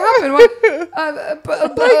supposed to happen. What,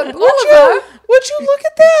 Oliver, Would you look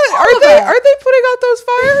at that? Are they putting out those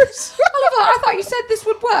fires? Oliver, I thought you said this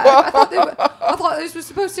would work. I thought this was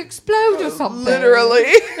supposed to explode or something.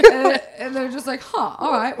 Literally. And they're just like, huh,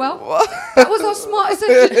 all right, well, that was our smartest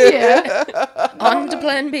engineer. On to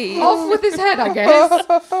plan B. Off with his head, I guess.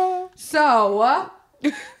 So,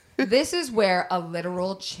 this is where a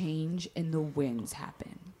literal change in the winds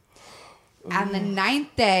happen. On the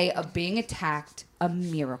 9th day of being attacked, a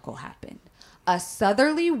miracle happened. A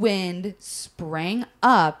southerly wind sprang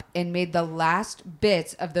up and made the last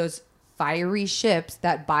bits of those fiery ships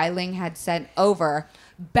that Bai Ling had sent over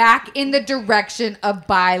back in the direction of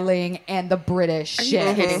Bai Ling and the British ships. Are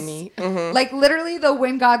you kidding me? Like, literally, the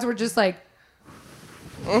wind gods were just like...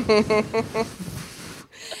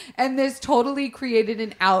 And this totally created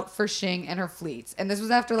an out for Xing and her fleets. And this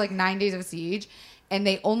was after like 9 days of siege. And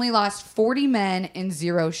they only lost 40 men and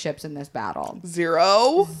 0 ships in this battle.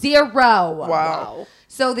 0? 0. Wow.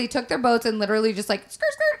 So they took their boats and literally just like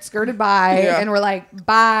skirted by. Yeah. And were like,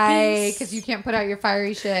 bye. Because you can't put out your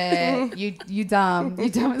fiery shit. You dumb. You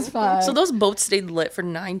dumb as fuck. So those boats stayed lit for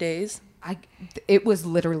 9 days? It was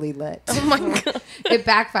literally lit. Oh my God. It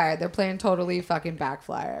backfired. Their plan totally fucking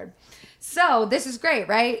backfired. So this is great,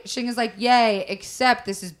 right? Xing is like, yay, except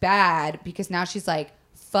this is bad because now she's like,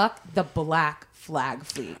 fuck the Black Flag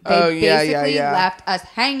fleet. They basically left us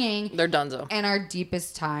hanging. They're donezo. In our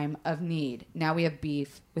deepest time of need. Now we have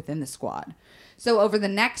beef within the squad. So over the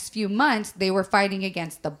next few months, they were fighting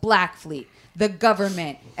against the Black Fleet, the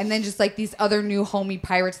government, and then just like these other new homie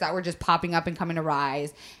pirates that were just popping up and coming to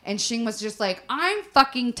rise. And Xing was just like, I'm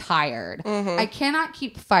fucking tired. I cannot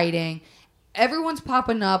keep fighting. Everyone's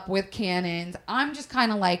popping up with cannons. I'm just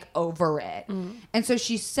kind of like over it. And so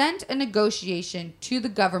she sent a negotiation to the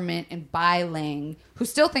government in Bai Ling, who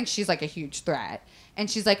still thinks she's like a huge threat.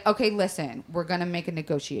 And she's like, okay, listen, we're going to make a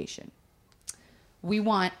negotiation. We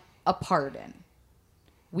want a pardon.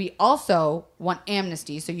 We also want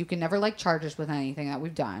amnesty, so you can never like charge us with anything that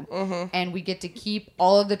we've done. And we get to keep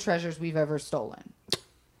all of the treasures we've ever stolen.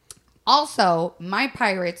 Also, my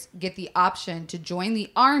pirates get the option to join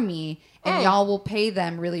the army and y'all will pay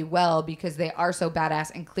them really well because they are so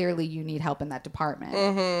badass, and clearly you need help in that department.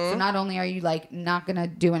 So not only are you like not gonna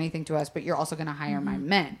do anything to us, but you're also gonna hire my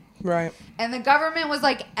men. Right. And the government was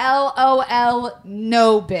like, LOL,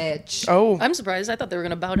 no, bitch. Oh. I'm surprised. I thought they were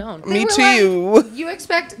gonna bow down. Me They were too. like, you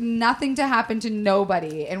expect nothing to happen to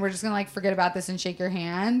nobody, and we're just gonna like forget about this and shake your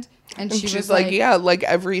hand. And she She's was like, yeah, like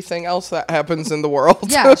everything else that happens in the world.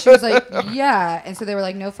 yeah. She was like, yeah. And so they were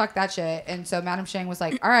like, no, fuck that shit. And so Madam Shang was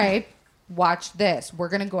like, all right, watch this. We're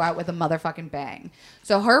gonna go out with a motherfucking bang.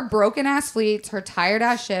 So her broken ass fleets, her tired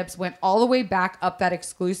ass ships went all the way back up that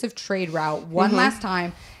exclusive trade route one last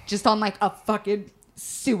time, just on like a fucking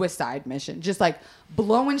suicide mission, just like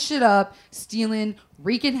blowing shit up, stealing,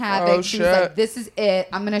 wreaking havoc. Oh, She was shit. like, this is it.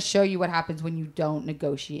 I'm gonna show you what happens when you don't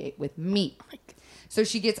negotiate with me. So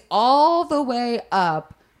she gets all the way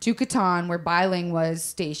up to Catan where Bailing was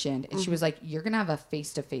stationed, and she was like, you're gonna have a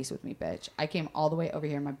face-to-face with me, bitch. I came all the way over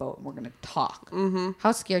here in my boat and we're gonna talk.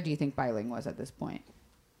 How scared do you think Bailing was at this point?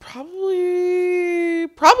 Probably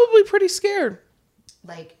pretty scared.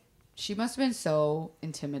 Like, she must have been so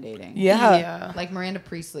intimidating. Yeah. Like Miranda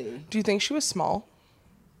Priestley. Do you think she was small?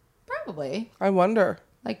 Probably. I wonder.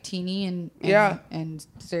 Like teeny and Yeah. and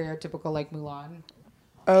stereotypical like Mulan.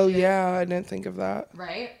 Oh, yeah. I didn't think of that.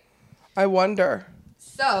 Right? I wonder.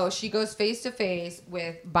 So she goes face to face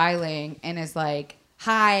with Bailing and is like,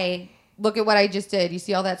 hi, look at what I just did. You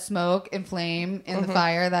see all that smoke and flame in the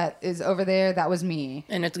fire that is over there? That was me.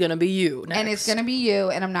 And it's gonna be you next. And it's going to be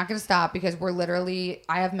you. And I'm not going to stop because we're literally,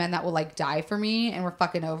 I have men that will like die for me and we're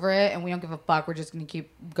fucking over it. And we don't give a fuck. We're just going to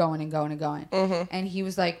keep going and going and going. And he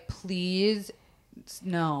was like, please,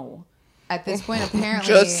 no. At this point, apparently,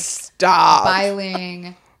 Just stop.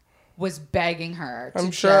 Bailing was begging her to I'm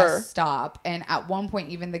sure. just stop. And at one point,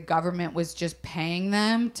 even the government was just paying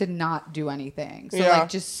them to not do anything. So, Yeah. like,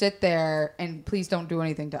 just sit there and please don't do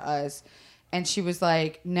anything to us. And she was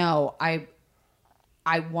like, no, I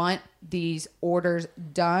want these orders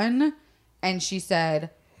done. And she said,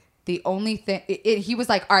 the only thing... he was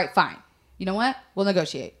like, all right, fine. You know what? We'll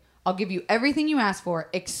negotiate. I'll give you everything you asked for,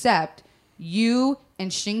 except you and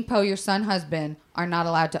Xing Po, your son husband, are not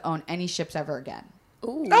allowed to own any ships ever again.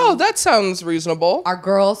 Ooh. Oh, that sounds reasonable. Our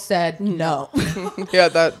girl said no. Yeah,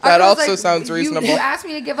 that Our girl's also like, sounds reasonable. You asked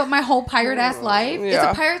me to give up my whole pirate ass life. It's Yeah.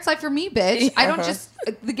 a pirate's life for me, bitch. I don't just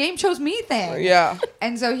the game chose me thing. Yeah.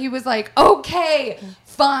 And so he was like, okay,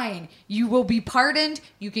 fine. You will be pardoned.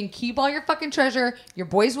 You can keep all your fucking treasure. Your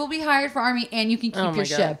boys will be hired for army, and you can keep Oh your my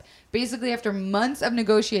ship. God. Basically, after months of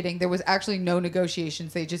negotiating, there was actually no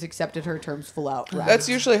negotiations. They just accepted her terms full out. That's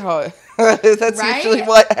usually how that's Right? usually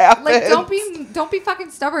what happens. Like, don't be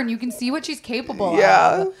fucking stubborn. You can see what she's capable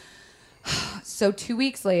Yeah. of. So 2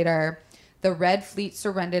 weeks later, the Red Fleet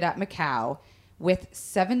surrendered at Macau with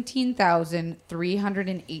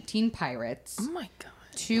 17,318 pirates, Oh my god.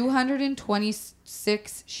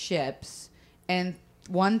 226 ships, and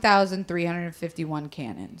 1,351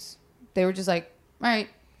 cannons. They were just like, all right,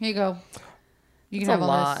 here you go. You can That's have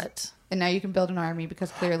a all this. lot. And now you can build an army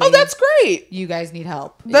because clearly Oh, that's great. you guys need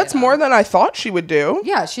help. That's more than I thought she would do.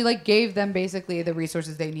 Yeah, she like gave them basically the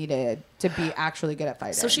resources they needed to be actually good at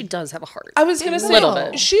fighting. So she does have a heart. I was gonna say, Little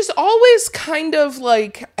bit. she's always kind of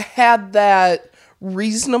like had that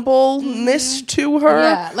reasonableness to her.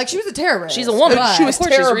 yeah, like she was a terrorist. She's a woman. but She was Of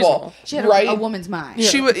course she's terrible. reasonable. She had right? a woman's mind.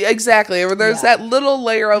 She was exactly. There's Yeah. that little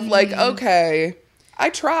layer of like, okay, I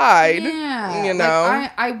tried. Yeah, You know.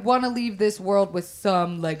 like, I want to leave this world with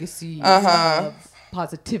some legacy of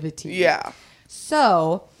positivity. Yeah.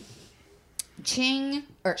 So,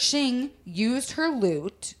 Xing used her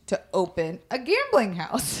loot to open a gambling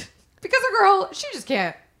house because a girl, she just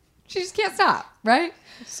can't stop, right?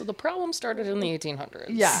 So the problem started in the 1800s.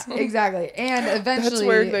 Yeah, exactly. And eventually, That's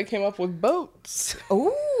where they came up with boats.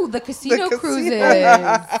 ooh, the casino The cruises.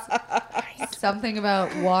 casino. Something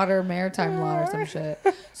about water, maritime law or some shit.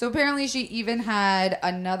 So apparently she even had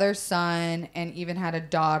another son and even had a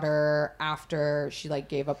daughter after she like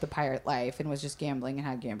gave up the pirate life and was just gambling and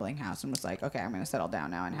had a gambling house and was like, okay, I'm going to settle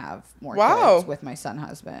down now and have more Wow. kids with my son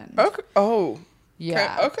husband. Okay. Oh.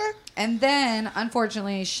 Yeah. Okay. And then,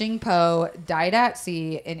 unfortunately, Xing Po died at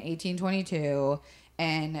sea in 1822,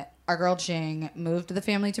 and our girl Xing moved the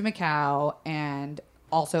family to Macau and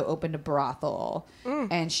also opened a brothel.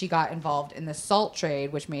 And she got involved in the salt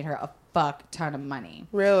trade, which made her a fuck ton of money.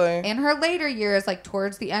 Really? In her later years, like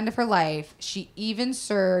towards the end of her life, she even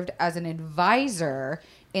served as an advisor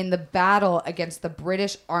in the battle against the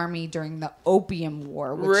British Army during the Opium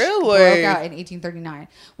War, which Really? broke out in 1839.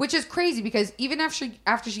 Which is crazy because even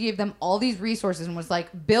after she gave them all these resources and was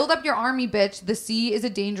like, build up your army, bitch. The sea is a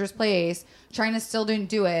dangerous place. China still didn't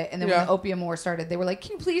do it. And then when the Opium War started, they were like,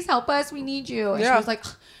 can you please help us? We need you. And she was like,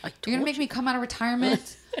 you're going to make me come out of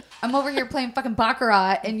retirement? I'm over here playing fucking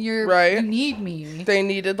Baccarat and you need me. They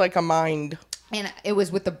needed like a mind. And it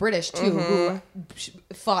was with the British, too, who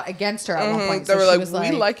fought against her at one point. They were like,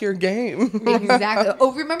 we like your game. Exactly.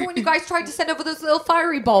 Oh, remember when you guys tried to send over those little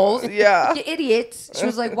fiery balls? Yeah. You idiots. She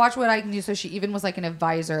was like, watch what I can do. So she even was like an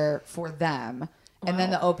advisor for them. And then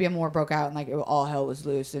the Opium War broke out and like all hell was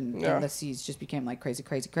loose and the seas just became like crazy,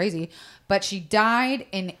 crazy, crazy. But she died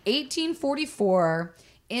in 1844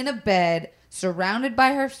 in a bed surrounded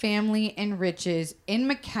by her family and riches in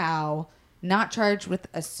Macau, not charged with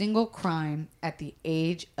a single crime at the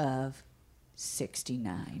age of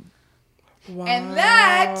 69. Wow. And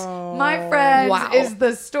that, my friends, is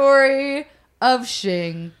the story of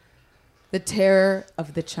Xing, the terror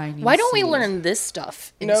of the Chinese Why don't we sea. learn this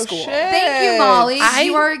stuff in school? Shit. Thank you, Molly.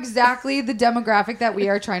 You are exactly the demographic that we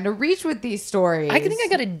are trying to reach with these stories. I think I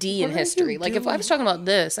got a D in history. Like, if I was talking about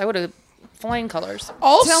this, I would have flying colors.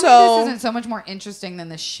 Also, tell me this isn't so much more interesting than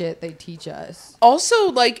the shit they teach us. Also,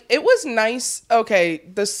 like, it was nice. Okay,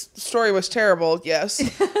 this story was terrible, yes.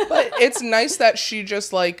 But it's nice that she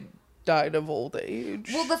just, like, died of old age.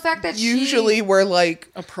 Well, the fact that usually we're like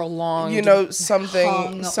a prolonged, you know,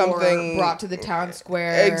 something or brought to the town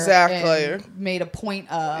square, exactly, and made a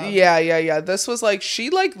point of. Yeah. This was like she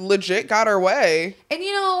like legit got her way. And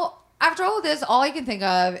you know, after all of this, all I can think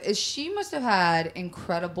of is she must have had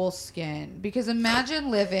incredible skin, because imagine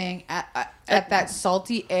living at that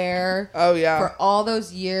salty air. Oh yeah, for all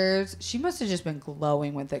those years. She must have just been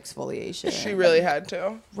glowing with exfoliation. She really had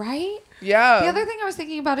to, right? Yeah. The other thing I was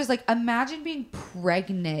thinking about is like, imagine being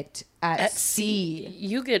pregnant at sea.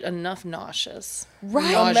 You get enough nauseous.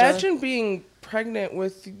 Right. Imagine being pregnant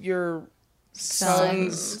with your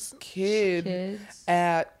son's kid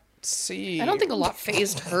at sea. I don't think a lot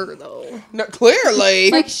phased her though. No,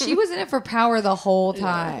 clearly. Like, she was in it for power the whole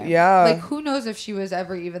time. Yeah. Like, who knows if she was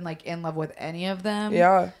ever even like in love with any of them.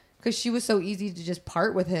 Yeah. Because she was so easy to just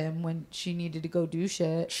part with him when she needed to go do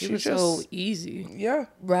shit. She was so easy. Yeah.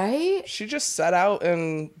 Right? She just set out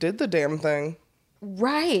and did the damn thing.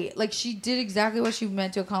 Right. Like, she did exactly what she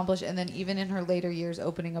meant to accomplish. And then even in her later years,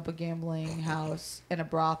 opening up a gambling house and a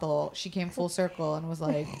brothel, she came full circle and was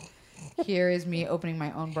like, here is me opening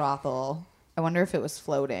my own brothel. I wonder if it was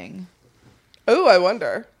floating. Oh, I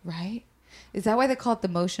wonder. Right? Is that why they call it the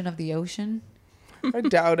motion of the ocean? I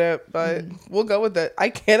doubt it, but we'll go with it. I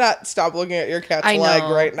cannot stop looking at your cat's I know. leg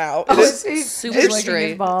right now. Oh, It it's super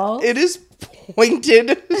straight. it is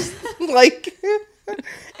pointed like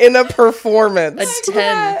in a performance. A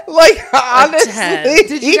 10. Like, honestly. 10.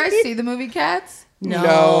 Did you guys see the movie Cats? No.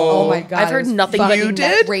 Oh my god! I've heard nothing but You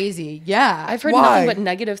did? crazy. Yeah, I've heard Why? nothing but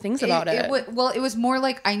negative things about it. It was more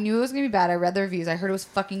like, I knew it was gonna be bad. I read the reviews. I heard it was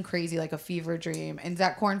fucking crazy, like a fever dream. And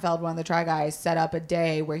Zach Kornfeld, one of the Try Guys, set up a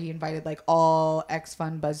day where he invited like all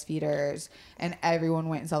ex-Fun BuzzFeeders, and everyone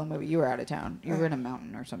went and saw the movie. You were out of town. You were in a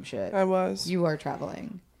mountain or some shit. I was. You were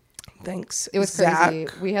traveling. Thanks. It was Zach. crazy.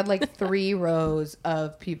 We had like 3 rows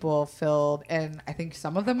of people filled, and I think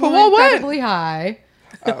some of them were Who all went? incredibly high.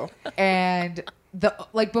 Oh. And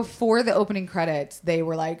before the opening credits, they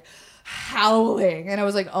were like howling, and I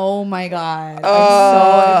was like, oh my god,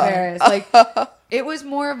 I'm so embarrassed. Like, it was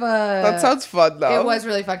more of a That sounds fun though. it was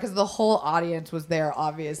really fun because the whole audience was there,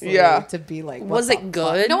 obviously. Yeah. To be like, Was what it the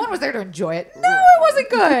good? fuck? No one was there to enjoy it. No, it wasn't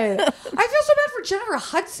good. I feel so bad for Jennifer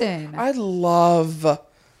Hudson. I love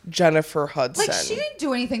Jennifer Hudson. Like, she didn't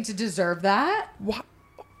do anything to deserve that. What?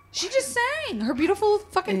 She just sang her beautiful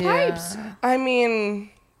fucking pipes. I mean,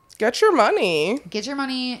 get your money. Get your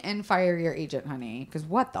money and fire your agent, honey. Because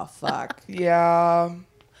what the fuck? Yeah.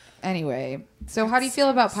 Anyway, so how do you feel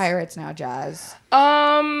about pirates now, Jazz?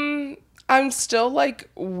 I'm still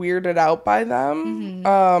like weirded out by them.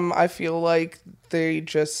 I feel like they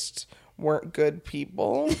just weren't good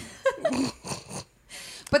people.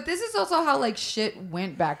 But this is also how like shit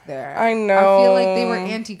went back there. I know. I feel like they were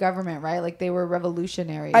anti-government, right? Like, they were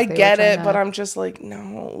revolutionaries. I They were get trying it, to- but I'm just like,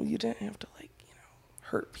 no, you didn't have to like,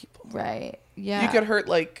 hurt people. right. Yeah. You could hurt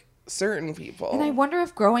like certain people. And I wonder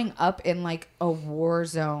if growing up in like a war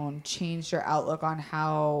zone changed your outlook on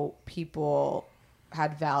how people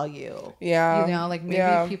had value. Yeah. You know, like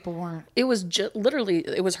maybe people weren't. It was literally,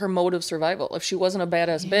 it was her mode of survival. If she wasn't a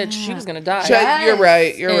badass bitch, she was gonna die. Yes. You're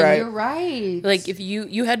right. You're And right. You're right. Like, if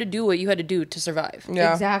you had to do what you had to do to survive.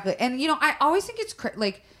 Yeah. Exactly. And, you know, I always think it's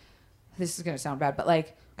like, this is going to sound bad, but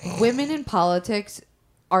like, women in politics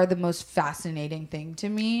are the most fascinating thing to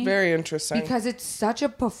me. Very interesting. Because it's such a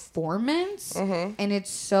performance and it's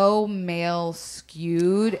so male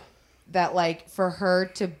skewed that like for her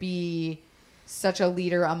to be such a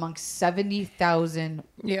leader amongst 70,000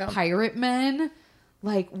 pirate men,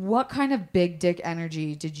 like what kind of big dick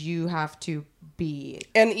energy did you have to be?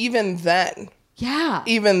 And even then. Yeah.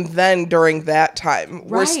 Even then during that time,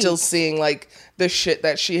 we're Right. still seeing like the shit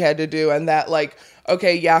that she had to do and that like,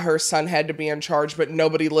 okay, yeah, her son had to be in charge, but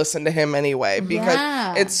nobody listened to him anyway.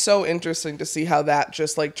 Because it's so interesting to see how that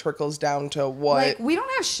just like trickles down to what. Like, we don't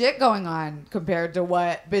have shit going on compared to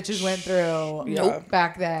what bitches went through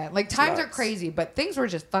back then. Like, times are crazy, but things were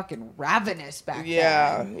just fucking ravenous back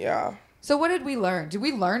then. Yeah. So what did we learn? Did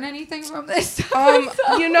we learn anything from this?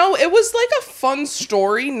 You know, it was like a fun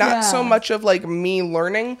story, not so much of like me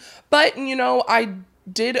learning, but you know, I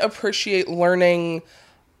did appreciate learning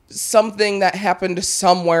something that happened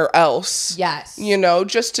somewhere else. Yes. You know,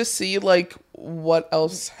 just to see like what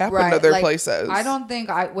else happened other like, places. I don't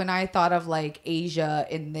think when I thought of like Asia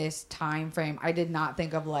in this time frame, I did not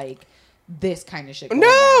think of like this kind of shit.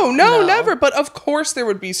 No, never. But of course there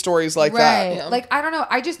would be stories like that. Yeah. Like, I don't know.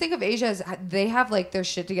 I just think of Asia as they have like their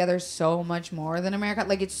shit together so much more than America.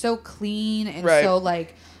 Like, it's so clean and so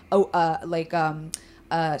like,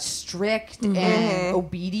 strict and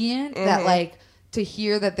obedient that like to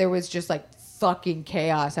hear that there was just like fucking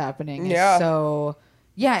chaos happening. Is so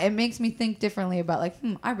it makes me think differently about like,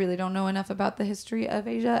 I really don't know enough about the history of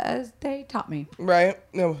Asia as they taught me. Right?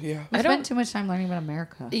 No, yeah. We spent too much time learning about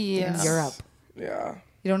America and Europe. Yeah.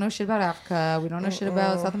 You don't know shit about Africa. We don't know shit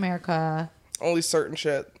about South America. Only certain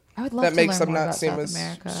shit. I would love that to makes learn them more not about seem South as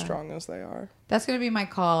America. strong as they are. That's going to be my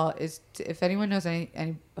call. If anyone knows any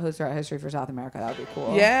hosts throughout history for South America, that would be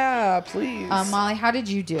cool. Yeah, please. Molly, how did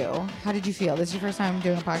you do? How did you feel? This is your first time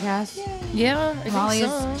doing a podcast? Yeah, I Molly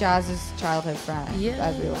think so. is Jazz's childhood friend,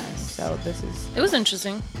 as we learned. So It was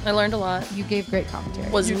interesting. I learned a lot. you gave great commentary.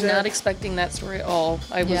 Was You not did. expecting that story at all.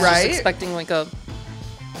 I was Yeah. just Right? expecting like a,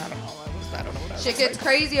 I don't know. I don't know what I was Shit gets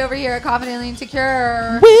expecting. crazy over here at Confidently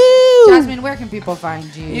Insecure. Woo! Jasmine, where can people find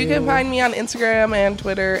you? You can find me on Instagram and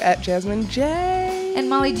Twitter at JAZZMYNE. And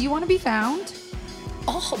Molly, do you want to be found?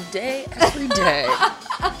 All day, every day.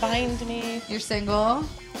 Find me. You're single.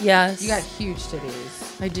 Yes. You got huge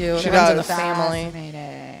titties. I do. She It runs in the does. family.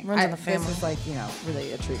 Fascinating. Runs in the family. This is like,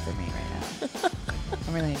 really a treat for me right now.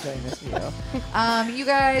 I'm really enjoying this view. You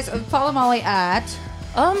guys follow Molly at.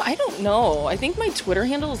 I don't know. I think my Twitter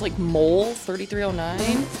handle is like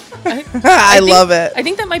mole3309. I love it. I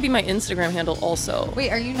think that might be my Instagram handle also.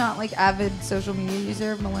 Wait, are you not like avid social media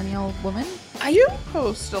user, millennial woman? You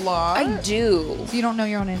post a lot. I do. So you don't know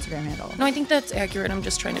your own Instagram handle? No, I think that's accurate. I'm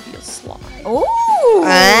just trying to be a sly. Oh,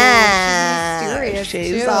 Ah, she's mysterious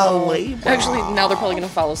she's too. a label. Actually, now they're probably going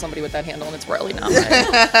to follow somebody with that handle, and it's really not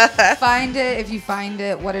mine. Find it. If you find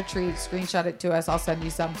it, what a treat. Screenshot it to us. I'll send you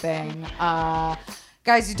something.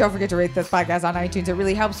 Guys, you don't forget to rate this podcast on iTunes. It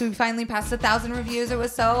really helps. We finally passed 1,000 reviews. It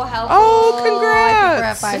was so helpful. Oh, I think we're at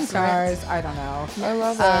congrats. 5 stars. I don't know. I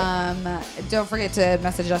love it. Don't forget to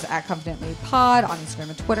message us at Confidently Pod on Instagram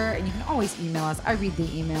and Twitter. And you can always email us. I read the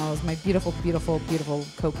emails. My beautiful, beautiful, beautiful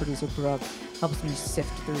co-producer, Brooke, helps me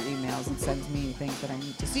sift through emails and sends me things that I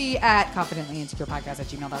need to see at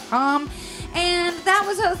confidentlyinsecuropodcast@gmail.com. And that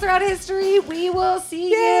was Host Throughout History. We will see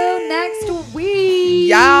you next week.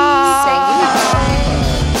 Yeah.